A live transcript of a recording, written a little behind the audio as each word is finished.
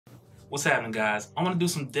What's happening, guys? I'm gonna do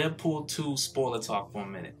some Deadpool 2 spoiler talk for a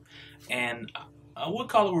minute. And I would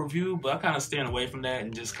call it a review, but I'm kind of steering away from that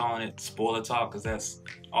and just calling it spoiler talk because that's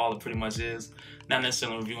all it pretty much is. Not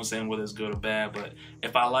necessarily reviewing saying whether it's good or bad, but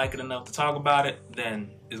if I like it enough to talk about it,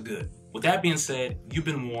 then it's good. With that being said, you've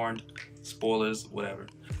been warned. Spoilers, whatever.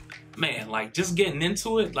 Man, like just getting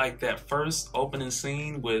into it, like that first opening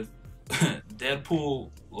scene with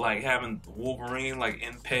Deadpool like having Wolverine like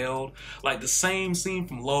impaled, like the same scene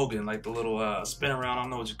from Logan, like the little spin around, I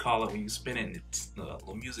don't know what you call it when you spin it and the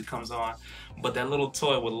little music comes on, but that little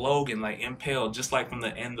toy with Logan like impaled, just like from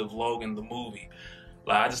the end of Logan the movie.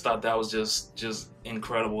 Like I just thought that was just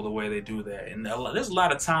incredible the way they do that. And there's a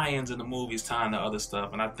lot of tie-ins in the movies tying to other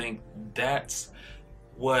stuff, and I think that's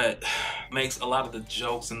what makes a lot of the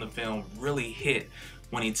jokes in the film really hit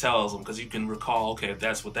when he tells them, because you can recall, okay,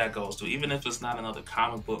 that's what that goes to, even if it's not another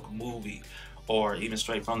comic book movie or even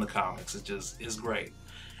straight from the comics. It's great.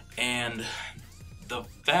 And the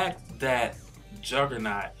fact that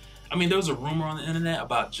Juggernaut, I mean, there was a rumor on the internet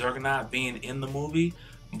about Juggernaut being in the movie,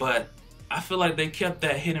 but I feel like they kept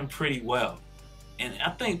that hidden pretty well. And I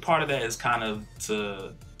think part of that is kind of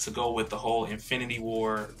to go with the whole Infinity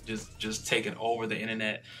War just taking over the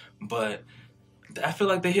internet, but I feel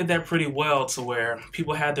like they hit that pretty well to where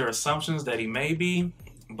people had their assumptions that he may be,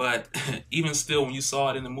 but even still, when you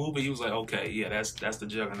saw it in the movie, he was like, okay, yeah, that's the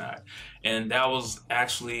Juggernaut. And that was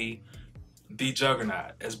actually the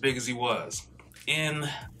Juggernaut, as big as he was.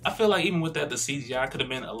 And I feel like even with that, the CGI could have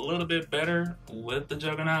been a little bit better with the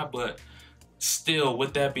Juggernaut, but still,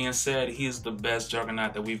 with that being said, he is the best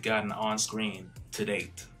Juggernaut that we've gotten on screen to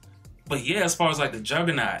date. But yeah, as far as like the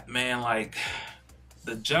Juggernaut, man, like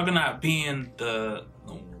the Juggernaut being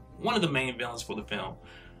one of the main villains for the film,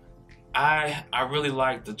 I really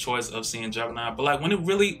liked the choice of seeing Juggernaut. But like when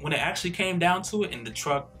it actually came down to it, and the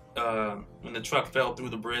truck when the truck fell through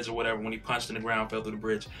the bridge or whatever, when he punched in the ground, fell through the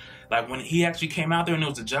bridge, like when he actually came out there and it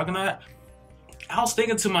was the Juggernaut, I was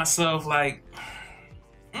thinking to myself like,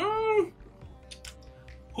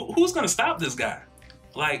 who's gonna stop this guy?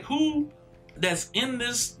 Like who that's in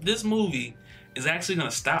this movie is actually gonna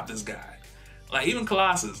stop this guy? Like even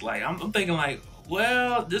Colossus, like I'm thinking like,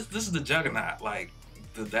 well, this is the Juggernaut, like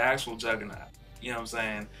the actual Juggernaut. You know what I'm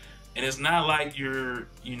saying? And it's not like you're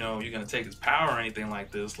gonna take his power or anything like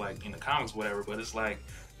this, like in the comics, whatever. But it's like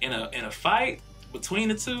in a fight between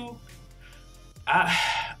the two,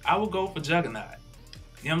 I would go for Juggernaut.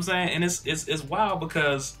 You know what I'm saying? And it's wild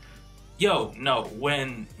because, yo, no,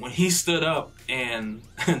 when he stood up and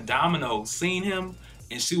Domino seen him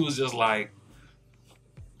and she was just like,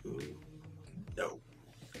 no.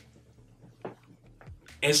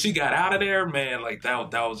 And she got out of there, man, like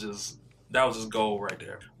that was just gold right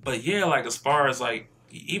there. But yeah, like as far as like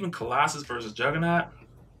even Colossus versus Juggernaut,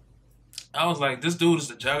 I was like, this dude is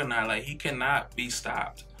the Juggernaut, like he cannot be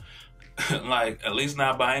stopped. Like at least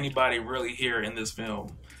not by anybody really here in this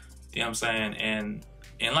film. You know what I'm saying?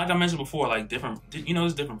 And like I mentioned before, like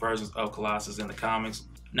there's different versions of Colossus in the comics.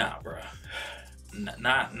 Nah, bruh.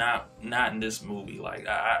 Not in this movie. Like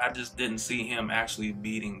I just didn't see him actually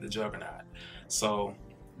beating the Juggernaut. So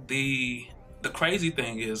the crazy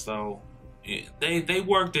thing is though, they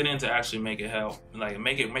worked it in to actually make it help, like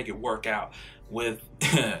make it work out with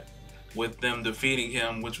with them defeating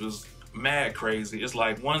him, which was mad crazy. It's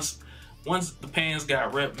like once the pants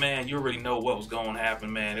got ripped, man, you already know what was going to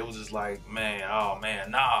happen, man. It was just like, man, oh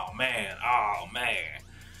man, no, man, oh man,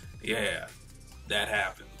 yeah, that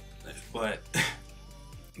happened. But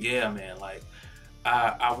yeah, man, like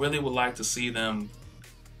I really would like to see them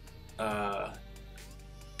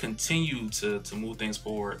continue to move things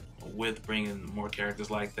forward with bringing more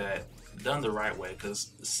characters like that done the right way,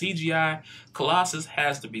 because CGI, Colossus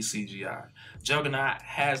has to be CGI, Juggernaut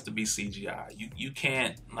has to be CGI. You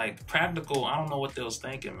can't, like, practical, I don't know what they was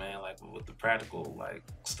thinking, man, like with the practical like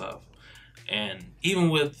stuff. And even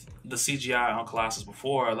with the CGI on Colossus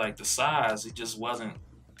before, like the size, it just wasn't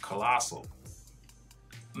colossal,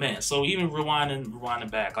 man. So even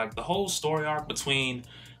rewinding back, like the whole story arc between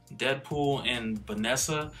Deadpool and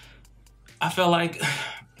Vanessa, I felt like,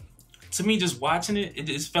 to me, just watching it, it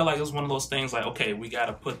just felt like it was one of those things like, okay, we got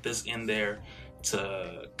to put this in there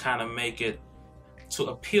to kind of make it, to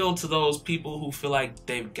appeal to those people who feel like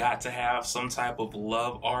they've got to have some type of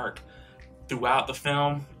love arc throughout the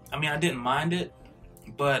film. I mean, I didn't mind it,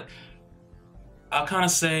 but I'll kind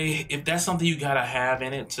of say if that's something you got to have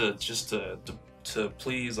in it to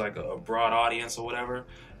please like a broad audience or whatever,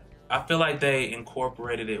 I feel like they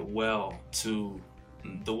incorporated it well to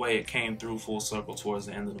the way it came through full circle towards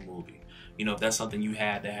the end of the movie. You know, if that's something you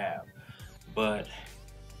had to have. But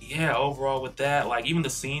yeah, overall with that, like even the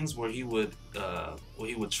scenes where he would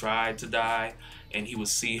try to die and he would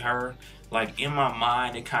see her, like in my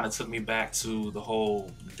mind it kind of took me back to the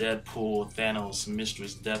whole Deadpool Thanos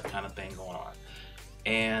Mistress Death kind of thing going on.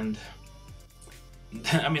 And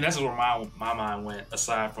I mean that's where my mind went,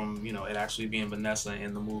 aside from, you know, it actually being Vanessa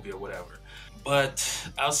in the movie or whatever. But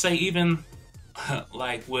I'll say even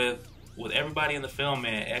like with everybody in the film,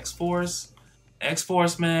 man, X-Force,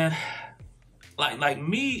 man, like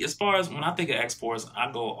me, as far as when I think of X-Force,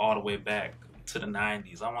 I go all the way back to the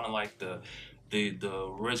 90s. I want to like the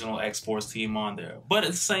original X-Force team on there. But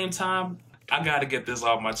at the same time, I got to get this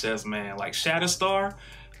off my chest, man. Like Shatterstar,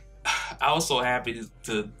 I was so happy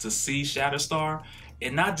to see Shatterstar.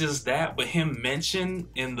 And not just that, but him mention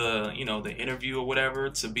in the, you know, the interview or whatever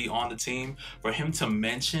to be on the team, for him to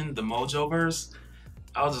mention the Mojoverse,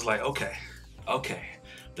 I was just like, okay, okay.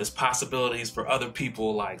 There's possibilities for other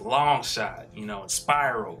people like Longshot, you know, and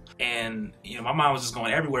Spiral. And, you know, my mind was just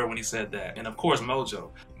going everywhere when he said that. And of course, Mojo.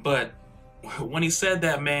 But when he said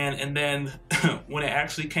that, man, and then when it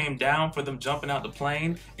actually came down for them jumping out the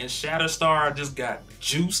plane and Shatterstar just got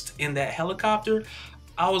juiced in that helicopter,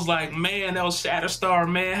 I was like, man, that was Shatterstar,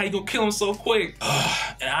 man. How you gonna kill him so quick?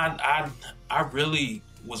 And I really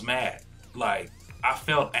was mad. Like, I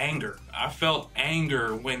felt anger. I felt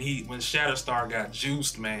anger when Shatterstar got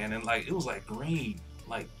juiced, man, and like it was like green,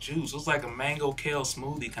 like juice. It was like a mango kale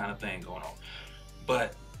smoothie kind of thing going on.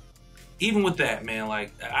 But even with that, man,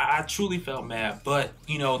 like I truly felt mad. But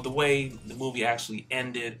you know, the way the movie actually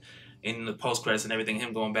ended, in the post credits and everything,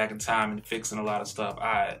 him going back in time and fixing a lot of stuff,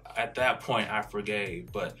 at that point I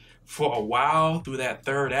forgave. But for a while through that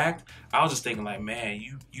third act, I was just thinking like, man,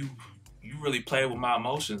 you really played with my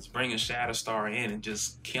emotions, bringing Shatterstar in and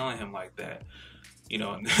just killing him like that. You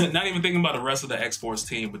know, not even thinking about the rest of the X-Force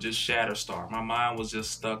team, but just Shatterstar. My mind was just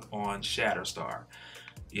stuck on Shatterstar.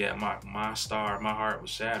 Yeah, my heart was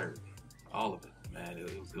shattered. All of it, man.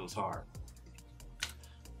 It was hard.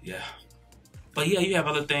 Yeah. But yeah, you have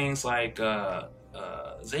other things like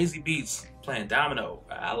Zazie Beetz playing Domino.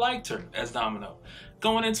 I liked her as Domino.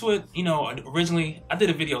 Going into it, you know, originally I did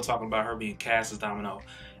a video talking about her being cast as Domino,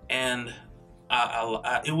 and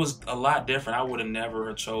it was a lot different. I would have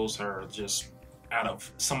never chose her just out of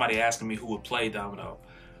somebody asking me who would play Domino.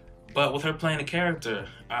 But with her playing the character,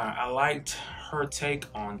 I liked her take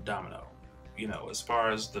on Domino. You know, as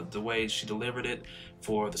far as the way she delivered it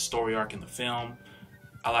for the story arc in the film,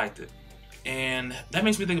 I liked it. And that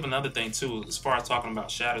makes me think of another thing too, as far as talking about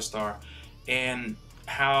Shatterstar and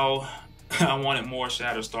how I wanted more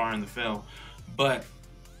Shatterstar in the film. But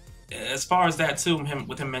as far as that too,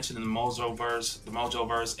 with him mentioning the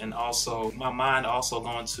Mojoverse, and also my mind also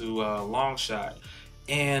going to Longshot.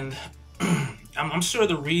 And I'm sure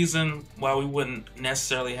the reason why we wouldn't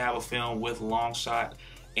necessarily have a film with Longshot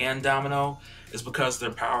and Domino is because their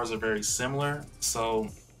powers are very similar. So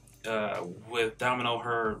with Domino,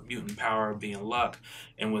 her mutant power being luck,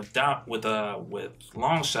 and with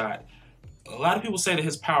Longshot, a lot of people say that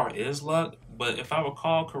his power is luck. But if I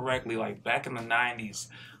recall correctly, like back in the 90s,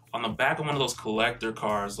 on the back of one of those collector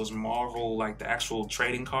cards, those Marvel, like the actual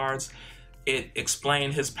trading cards, it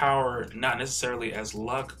explained his power not necessarily as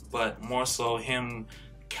luck, but more so him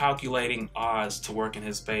calculating odds to work in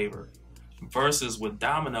his favor. Versus with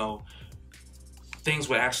Domino, things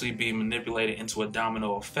would actually be manipulated into a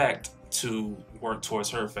domino effect to work towards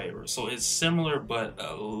her favor. So it's similar, but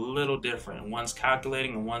a little different. One's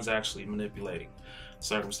calculating and one's actually manipulating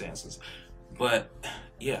circumstances. But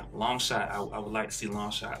yeah, Longshot, I would like to see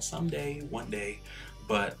Longshot someday, one day,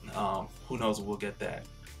 but who knows if we'll get that.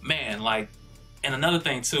 Man, like, and another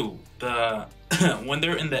thing too, when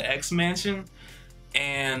they're in the X Mansion,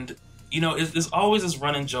 and you know, it's always this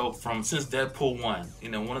running joke since Deadpool 1. You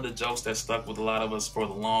know, one of the jokes that stuck with a lot of us for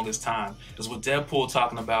the longest time is with Deadpool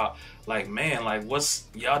talking about, like, man, like,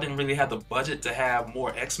 y'all didn't really have the budget to have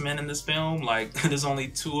more X-Men in this film? Like, there's only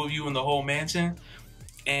 2 of you in the whole mansion?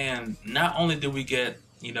 And not only did we get,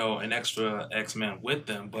 you know, an extra X-Men with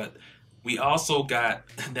them, but we also got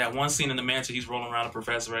that one scene in the mansion, he's rolling around in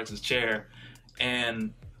Professor X's chair,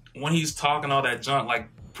 and when he's talking all that junk, like,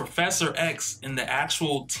 Professor X and the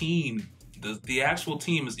actual team, the actual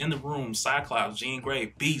team is in the room. Cyclops, Jean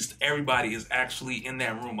Grey, Beast, everybody is actually in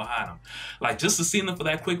that room behind them. Like, just to see them for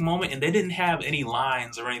that quick moment, and they didn't have any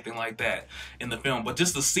lines or anything like that in the film, but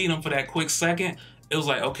just to see them for that quick second, it was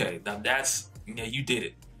like, okay, now that's, yeah, you did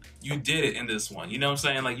it. You did it in this one. You know what I'm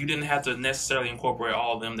saying? Like, you didn't have to necessarily incorporate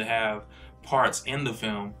all of them to have parts in the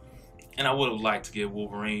film. And I would have liked to give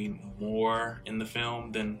Wolverine more in the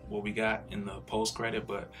film than what we got in the post-credit,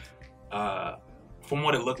 but from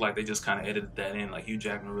what it looked like, they just kind of edited that in. Like, Hugh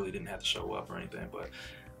Jackman really didn't have to show up or anything. But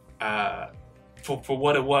for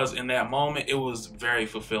what it was in that moment, it was very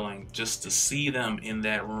fulfilling just to see them in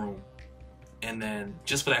that room. And then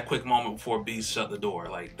just for that quick moment before Beast shut the door,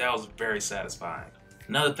 like that was very satisfying.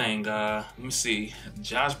 Another thing, let me see,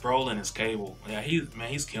 Josh Brolin is Cable. Yeah,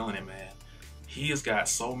 he's killing it, man. He has got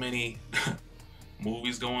so many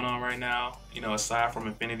movies going on right now. You know, aside from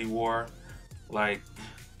Infinity War, like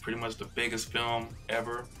pretty much the biggest film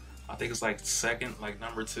ever. I think it's like second, like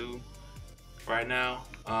number 2 right now,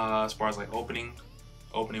 as far as like opening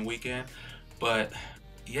weekend. But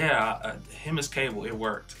yeah, him as Cable, it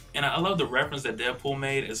worked. And I love the reference that Deadpool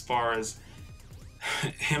made as far as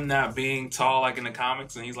him not being tall like in the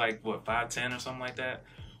comics, and he's like, what, 5'10" or something like that.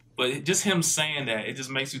 But just him saying that, it just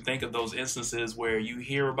makes you think of those instances where you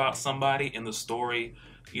hear about somebody and the story,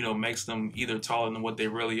 you know, makes them either taller than what they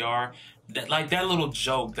really are. That, like that little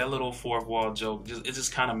joke, that little fourth wall joke, it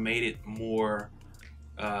just kind of made it more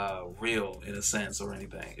real in a sense, or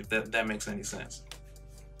anything, if that makes any sense.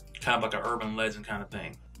 Kind of like an urban legend kind of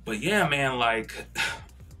thing. But yeah, man, like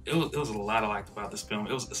it was a lot I liked about this film.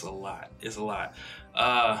 It's a lot.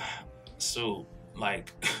 So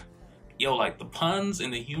like, yo, like the puns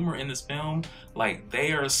and the humor in this film, like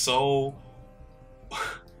they are so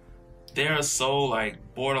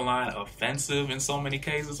like borderline offensive in so many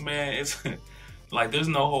cases, man. It's like there's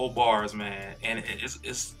no hold bars, man. And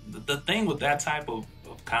it's the thing with that type of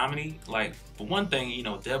comedy. Like for one thing, you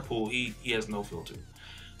know, Deadpool, he has no filter.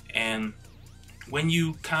 And when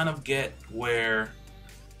you kind of get where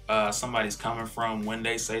somebody's coming from when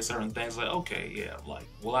they say certain things, like, okay, yeah, like,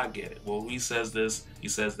 well, I get it. Well, he says this, he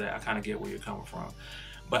says that. I kind of get where you're coming from.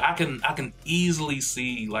 But I can easily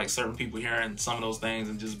see like certain people hearing some of those things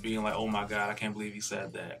and just being like, oh my God, I can't believe he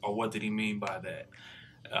said that. Or what did he mean by that?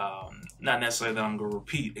 Not necessarily that I'm going to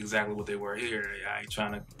repeat exactly what they were here. I ain't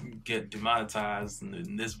trying to get demonetized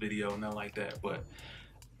in this video, nothing like that. But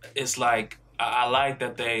it's like, I like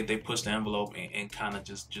that they pushed the envelope and kind of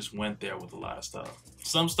just went there with a lot of stuff.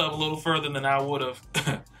 Some stuff a little further than I would have.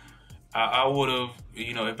 I would have,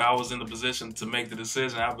 you know, if I was in the position to make the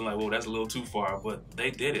decision, I'd be like, well, that's a little too far. But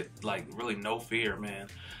they did it, like, really no fear, man.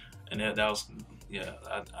 And that was, yeah,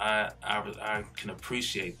 I can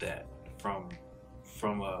appreciate that from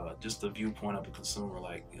just the viewpoint of the consumer.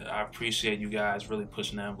 Like, I appreciate you guys really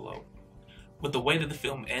pushing the envelope. With the way that the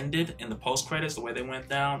film ended in the post-credits, the way they went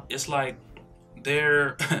down, it's like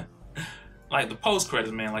they're like the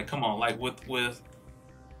post-credits, man. Like, come on, like with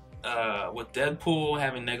Deadpool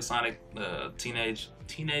having Negasonic, teenage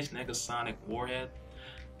Negasonic Warhead.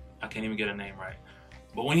 I can't even get her name right.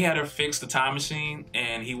 But when he had her fix the time machine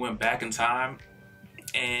and he went back in time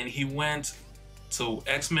and he went to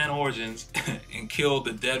X-Men Origins and killed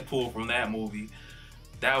the Deadpool from that movie,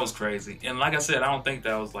 that was crazy. And like I said, I don't think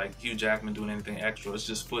that was like Hugh Jackman doing anything extra. It's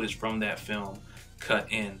just footage from that film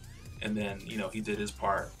cut in. And then, you know, he did his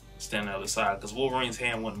part standing on the other side, because Wolverine's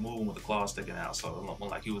hand wasn't moving with the claw sticking out, so it looked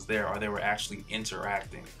like he was there or they were actually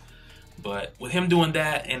interacting. But with him doing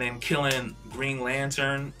that and then killing Green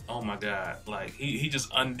Lantern, oh my God, like he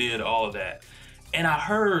just undid all of that. And I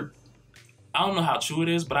heard, I don't know how true it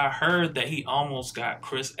is, but I heard that he almost got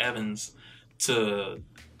Chris Evans to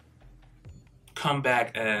come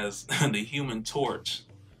back as the Human Torch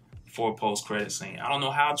for a post-credit scene. I don't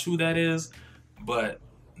know how true that is, but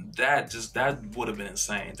that would have been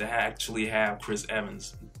insane to actually have Chris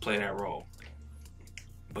Evans play that role.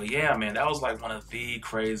 But yeah, man, that was like one of the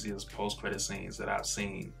craziest post-credit scenes that I've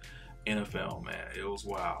seen in a film, man. It was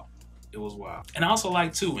wild. It was wild. And I also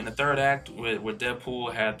like, too, in the third act where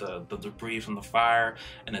Deadpool had the debris from the fire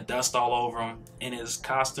and the dust all over him, and his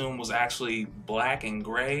costume was actually black and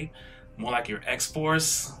gray, more like your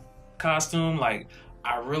X-Force costume. Like,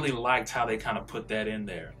 I really liked how they kind of put that in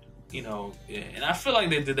there. You know, and I feel like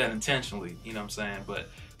they did that intentionally, you know what I'm saying? But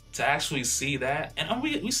to actually see that, and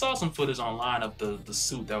we saw some footage online of the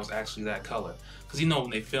suit that was actually that color. Because, you know,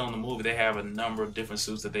 when they film the movie, they have a number of different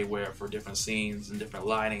suits that they wear for different scenes and different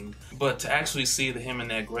lighting. But to actually see him in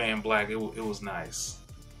that gray and black, it was nice.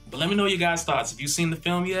 But let me know your guys' thoughts. If you've seen the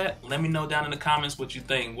film yet, let me know down in the comments what you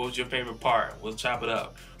think. What was your favorite part? We'll chop it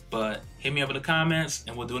up. But hit me up in the comments,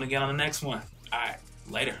 and we'll do it again on the next one. All right,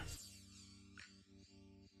 later.